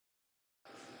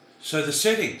So the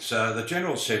settings, the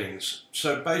general settings.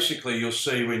 So basically, you'll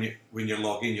see when you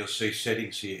log in, you'll see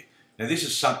settings here. Now this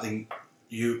is something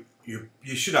you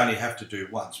should only have to do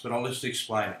once, but I'll just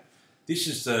explain it. This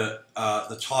is the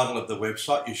title of the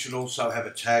website. You should also have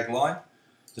a tagline.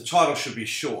 The title should be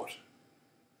short.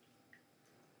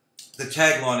 The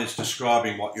tagline is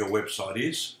describing what your website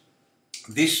is.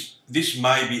 This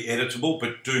may be editable,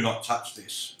 but do not touch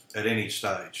this at any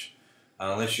stage.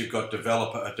 Unless you've got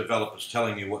developers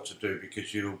telling you what to do,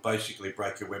 because you'll basically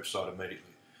break your website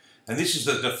immediately. And this is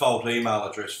the default email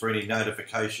address for any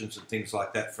notifications and things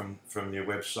like that from your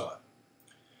website.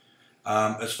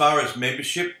 As far as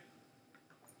membership,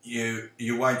 you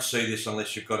won't see this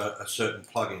unless you've got a certain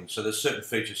plugin. So there's certain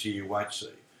features here you won't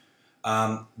see.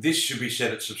 This should be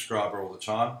set at subscriber all the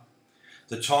time.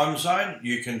 The time zone,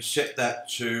 you can set that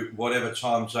to whatever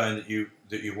time zone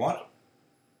that you want,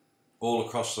 all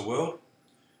across the world.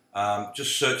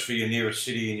 Just search for your nearest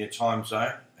city in your time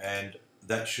zone, and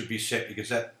that should be set because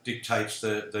that dictates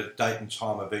the date and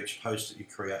time of each post that you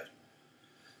create.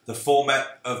 The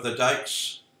format of the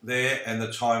dates there and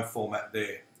the time format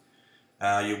there.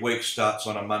 Your week starts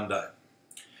on a Monday.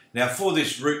 Now for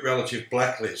this root relative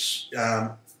blacklist,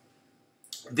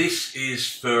 this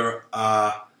is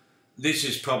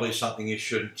probably something you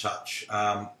shouldn't touch.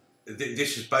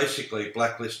 This is basically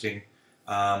blacklisting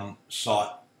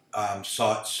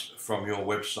sites from your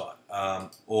website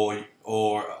or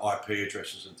IP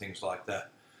addresses and things like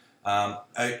that.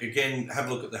 Again, have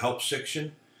a look at the help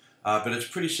section, but it's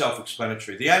pretty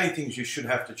self-explanatory. The only things you should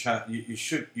have to change,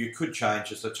 you could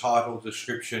change, is the title,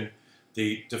 description,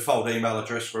 the default email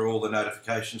address where all the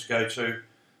notifications go to,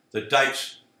 the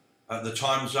date, the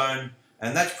time zone,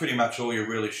 and that's pretty much all you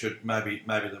really should. Maybe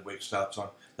the week starts on.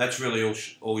 That's really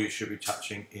all you should be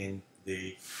touching in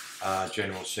the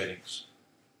general settings.